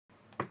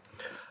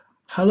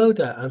Hello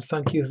there, and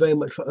thank you very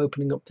much for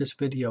opening up this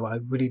video. I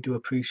really do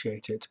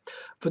appreciate it.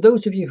 For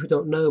those of you who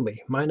don't know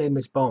me, my name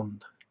is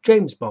Bond,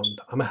 James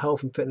Bond. I'm a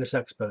health and fitness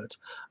expert,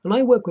 and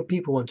I work with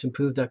people who want to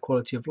improve their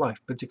quality of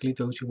life, particularly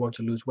those who want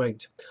to lose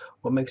weight.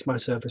 What makes my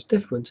service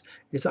different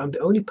is that I'm the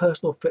only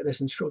personal fitness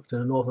instructor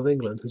in the north of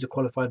England who's a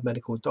qualified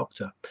medical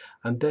doctor,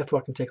 and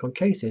therefore I can take on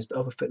cases that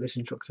other fitness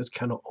instructors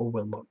cannot or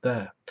will not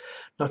bear.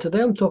 Now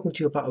today I'm talking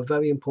to you about a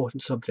very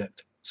important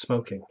subject,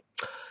 smoking.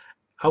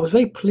 I was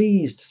very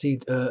pleased to see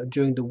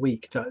during the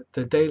week that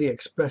the Daily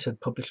Express had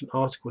published an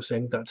article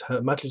saying that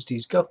Her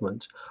Majesty's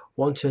government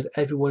wanted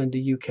everyone in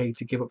the UK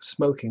to give up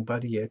smoking by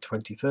the year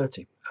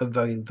 2030. A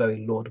very,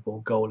 very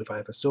laudable goal if I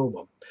ever saw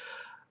one.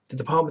 The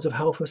Department of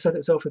Health has set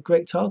itself a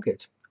great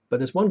target,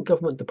 but there's one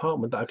government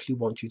department that actually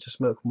wants you to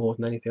smoke more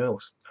than anything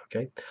else.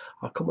 Okay,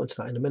 I'll come on to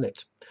that in a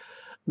minute.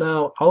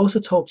 Now, I also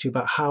told you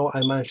about how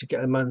I managed to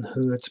get a man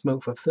who had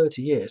smoked for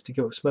 30 years to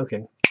give up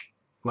smoking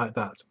like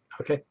that.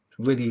 Okay,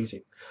 really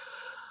easy.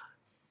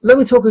 Let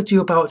me talk to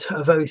you about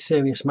a very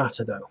serious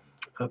matter though,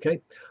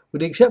 okay? With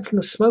the exception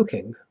of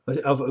smoking,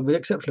 with the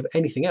exception of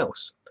anything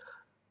else,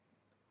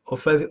 or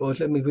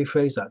let me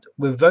rephrase that,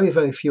 with very,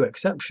 very few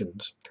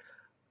exceptions,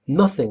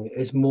 nothing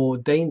is more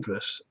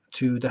dangerous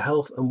to the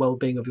health and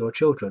well-being of your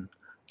children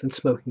than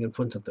smoking in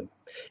front of them.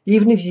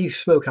 Even if you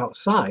smoke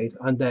outside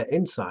and they're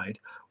inside,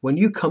 when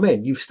you come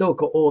in, you've still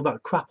got all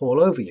that crap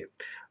all over you,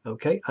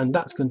 okay? And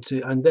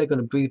they're going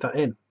to breathe that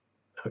in.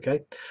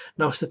 Okay,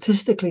 now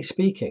statistically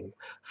speaking,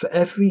 for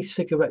every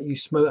cigarette you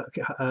smoke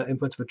in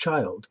front of a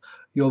child,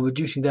 you're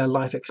reducing their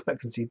life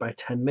expectancy by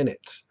 10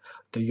 minutes.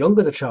 The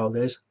younger the child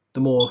is,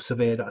 the more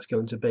severe that's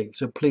going to be.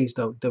 So please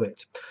don't do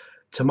it.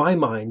 To my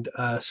mind,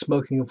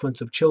 smoking in front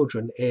of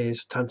children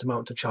is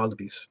tantamount to child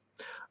abuse.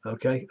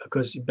 Okay,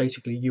 because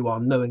basically you are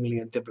knowingly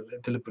and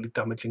deliberately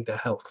damaging their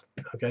health.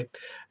 Okay,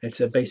 it's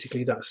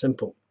basically that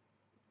simple.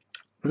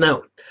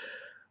 Now,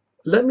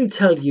 let me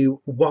tell you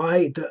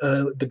why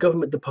the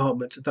government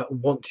department that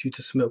wants you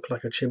to smoke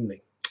like a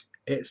chimney.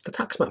 It's the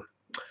taxman.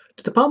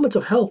 The Department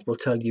of Health will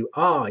tell you,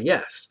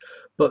 yes,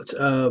 but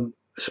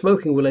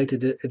smoking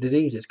related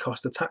diseases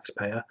cost the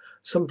taxpayer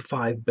some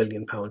 £5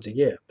 billion a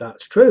year.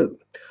 That's true.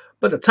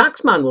 But the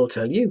taxman will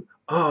tell you,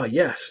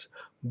 yes,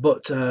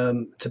 but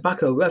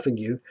tobacco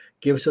revenue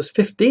gives us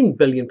 £15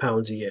 billion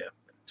a year.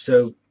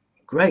 So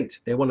great,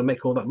 they want to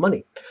make all that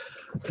money.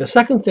 The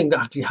second thing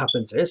that actually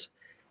happens is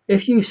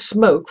if you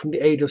smoke from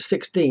the age of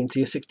 16 to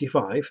you're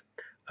 65,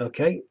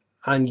 okay,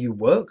 and you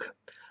work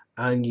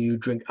and you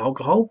drink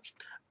alcohol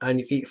and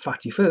you eat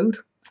fatty food,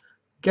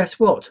 guess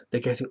what? They're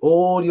getting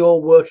all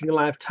your working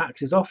life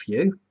taxes off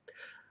you.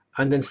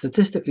 And then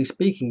statistically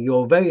speaking,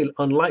 you're very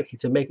unlikely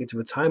to make it to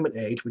retirement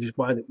age, which is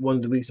why one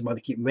of the reasons why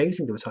they keep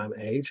raising the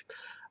retirement age.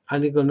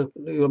 And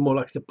you're more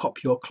likely to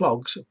pop your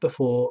clogs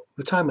before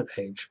retirement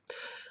age.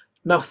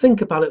 Now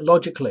think about it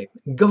logically.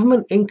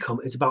 Government income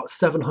is about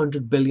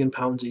 £700 billion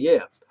a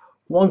year.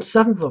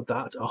 1/7 of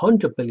that,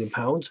 £100 billion,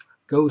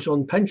 goes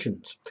on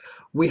pensions.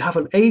 We have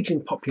an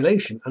aging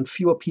population and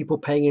fewer people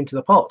paying into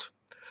the pot.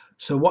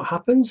 So what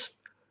happens?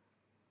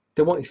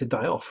 They want you to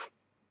die off.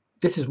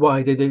 This is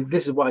why they do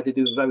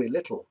very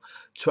little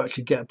to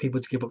actually get people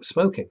to give up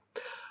smoking.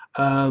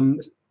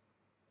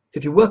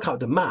 If you work out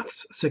the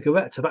maths,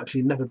 cigarettes have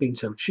actually never been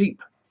so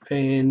cheap.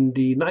 In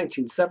the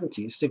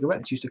 1970s,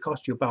 cigarettes used to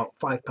cost you about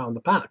 £5 a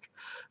pack.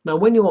 Now,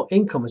 when your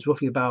income is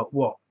roughly about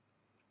what,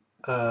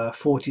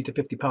 40 to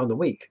 £50 a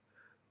week,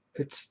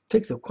 it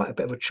takes quite a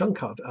bit of a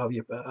chunk out of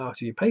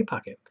your pay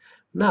packet.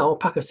 Now, a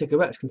pack of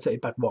cigarettes can set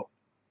you back what,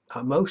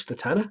 at most a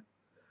tenner.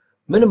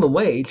 Minimum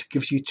wage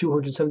gives you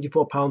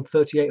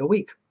 £274.38 a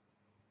week.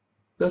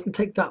 Doesn't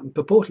take that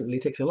proportionately,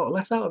 takes a lot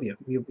less out of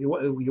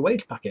your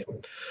wage packet.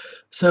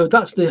 So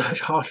that's the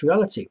harsh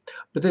reality.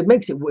 But it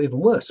makes it even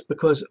worse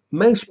because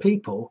most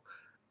people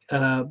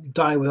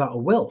die without a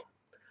will.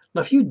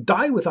 Now, if you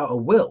die without a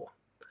will,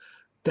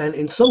 then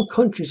in some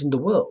countries in the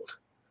world,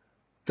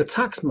 the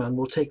taxman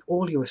will take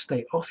all your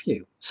estate off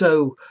you.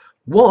 So,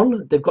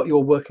 one, they've got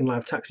your working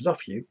life taxes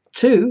off you.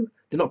 Two,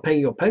 they're not paying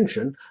your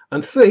pension.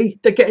 And three,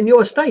 they're getting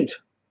your estate.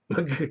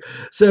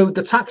 So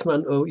the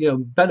taxman,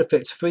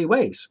 benefits three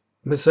ways.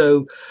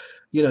 So,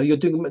 you're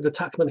doing the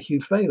taxman a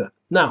huge favour.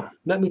 Now,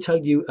 let me tell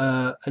you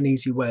an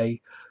easy way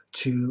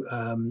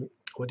to,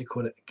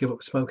 give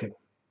up smoking.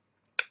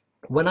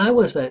 When I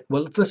was there,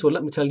 well, first of all,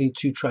 let me tell you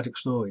two tragic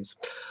stories.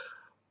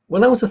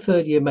 When I was a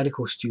third-year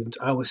medical student,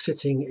 I was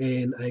sitting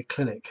in a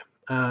clinic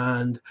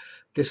and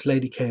this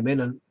lady came in,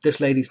 and this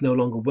lady's no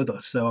longer with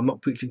us, so I'm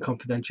not breaching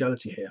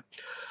confidentiality here.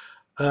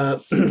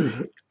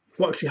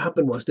 What actually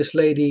happened was this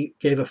lady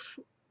gave a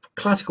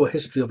classical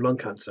history of lung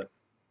cancer.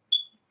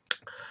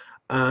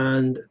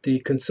 And the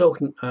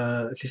consultant,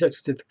 she said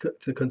to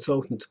the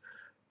consultant,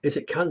 "Is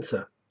it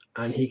cancer?"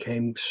 And he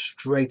came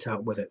straight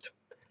out with it.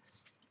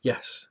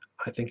 "Yes,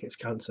 I think it's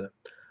cancer."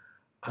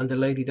 And the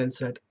lady then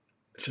said,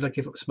 "Should I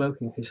give up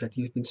smoking?" He said,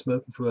 "You've been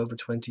smoking for over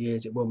 20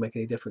 years. It won't make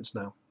any difference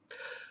now."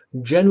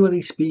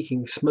 Generally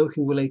speaking,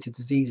 smoking-related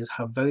diseases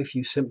have very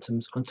few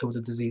symptoms until the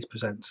disease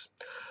presents.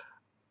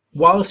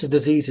 Whilst the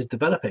disease is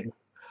developing,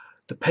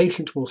 the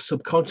patient will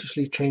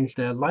subconsciously change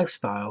their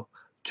lifestyle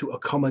to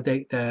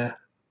accommodate their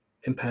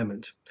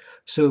impairment.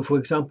 So, for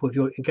example, if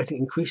you're getting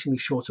increasingly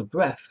short of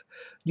breath,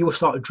 you will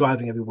start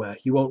driving everywhere.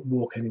 You won't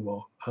walk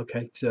anymore.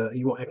 Okay, so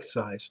you won't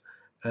exercise.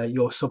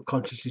 You'll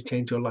subconsciously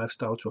change your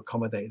lifestyle to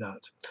accommodate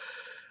that.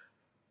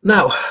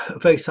 Now,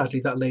 very sadly,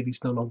 that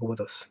lady's no longer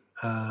with us.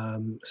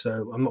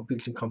 So I'm not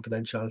breaching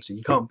confidentiality.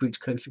 You can't breach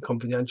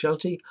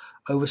confidentiality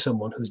over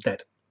someone who's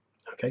dead.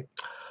 Okay,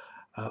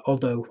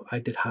 although I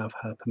did have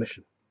her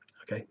permission.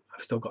 Okay,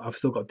 I've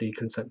still got the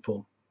consent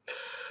form.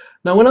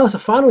 Now, when I was a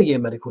final year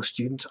medical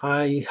student,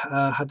 I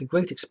had the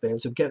great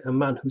experience of getting a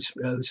man who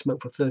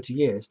smoked for 30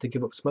 years to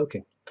give up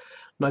smoking.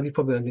 Now, you're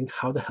probably wondering,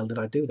 how the hell did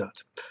I do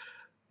that?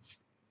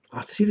 I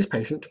asked to see this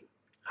patient,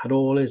 had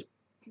all his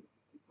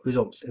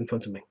results in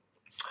front of me.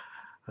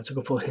 I took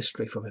a full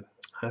history from him.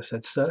 I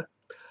said, "Sir,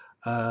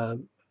 do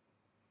you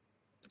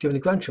have any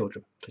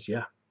grandchildren?" He says,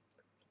 "Yeah."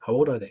 "How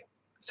old are they?"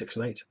 6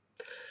 and 8.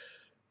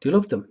 "Do you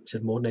love them?" He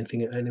said, more than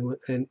anything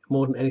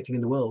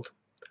in the world."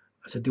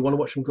 I said, "Do you want to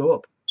watch them grow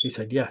up?" He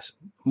said, "Yes."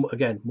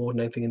 Again, more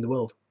than anything in the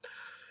world.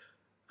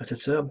 I said,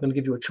 "Sir, I'm going to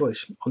give you a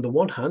choice. On the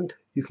one hand,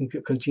 you can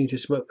continue to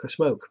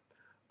smoke.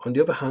 On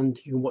the other hand,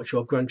 you can watch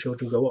your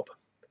grandchildren grow up.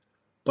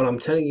 But I'm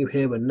telling you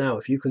here and now,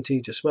 if you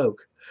continue to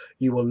smoke,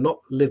 you will not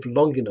live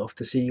long enough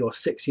to see your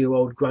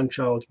 6-year-old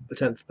grandchild's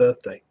 10th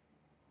birthday."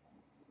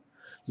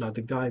 Now,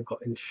 the guy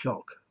got in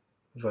shock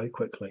very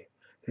quickly.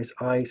 His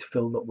eyes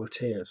filled up with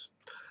tears.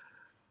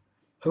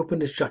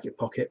 Opened his jacket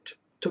pocket,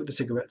 took the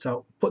cigarettes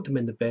out, put them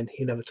in the bin.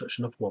 He never touched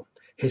another one.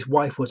 His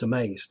wife was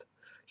amazed.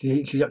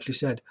 She actually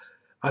said,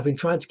 "I've been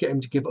trying to get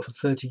him to give up for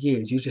 30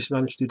 years. You just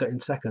managed to do that in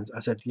seconds." I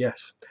said,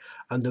 "Yes."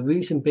 And the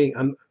reason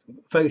being,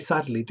 very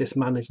sadly, this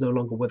man is no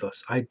longer with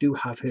us. I do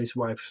have his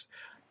wife's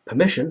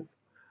permission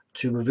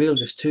to reveal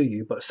this to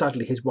you, but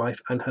sadly, his wife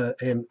and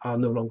him are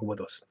no longer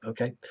with us.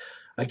 Okay.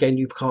 Again,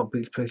 you can't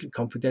breach patient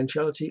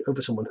confidentiality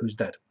over someone who's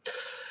dead.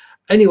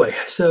 Anyway,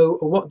 so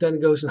what then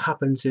goes and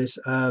happens is,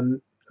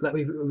 let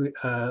me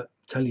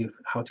tell you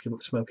how to give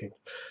up smoking.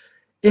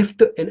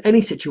 In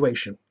any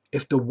situation,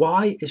 if the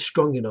why is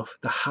strong enough,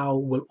 the how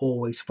will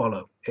always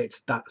follow.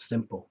 It's that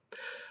simple.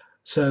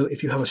 So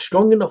if you have a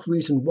strong enough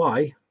reason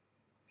why,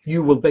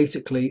 you will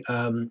basically,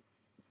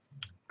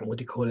 what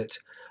do you call it,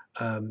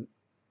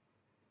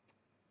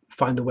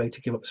 find a way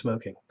to give up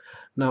smoking.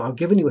 Now, I've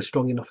given you a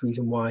strong enough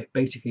reason why,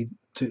 basically,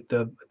 to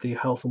the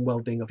health and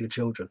well-being of your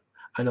children.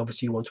 And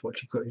obviously you want to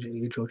watch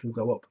your children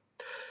grow up.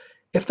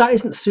 If that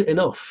isn't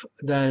enough,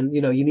 then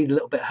you need a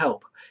little bit of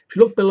help. If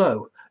you look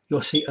below,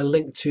 you'll see a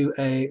link to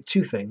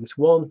two things.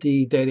 One,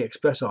 the Daily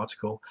Express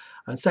article,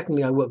 and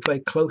secondly, I work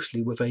very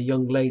closely with a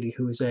young lady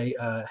who is a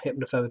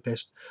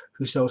hypnotherapist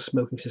who sells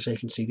smoking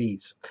cessation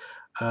CDs.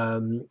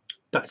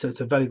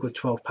 It's a very good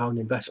 £12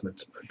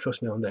 investment.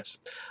 Trust me on this.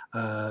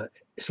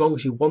 As long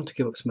as you want to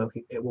give up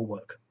smoking, it will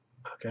work.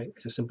 Okay,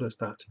 it's as simple as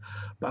that.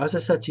 But as I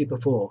said to you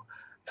before,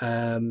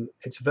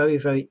 it's very,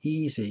 very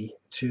easy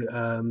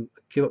to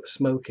give up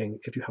smoking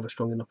if you have a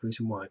strong enough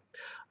reason why.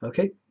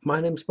 Okay,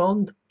 my name's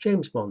Bond,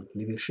 James Bond.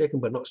 Leave you shaken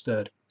but not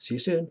stirred. See you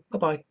soon. Bye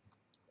bye.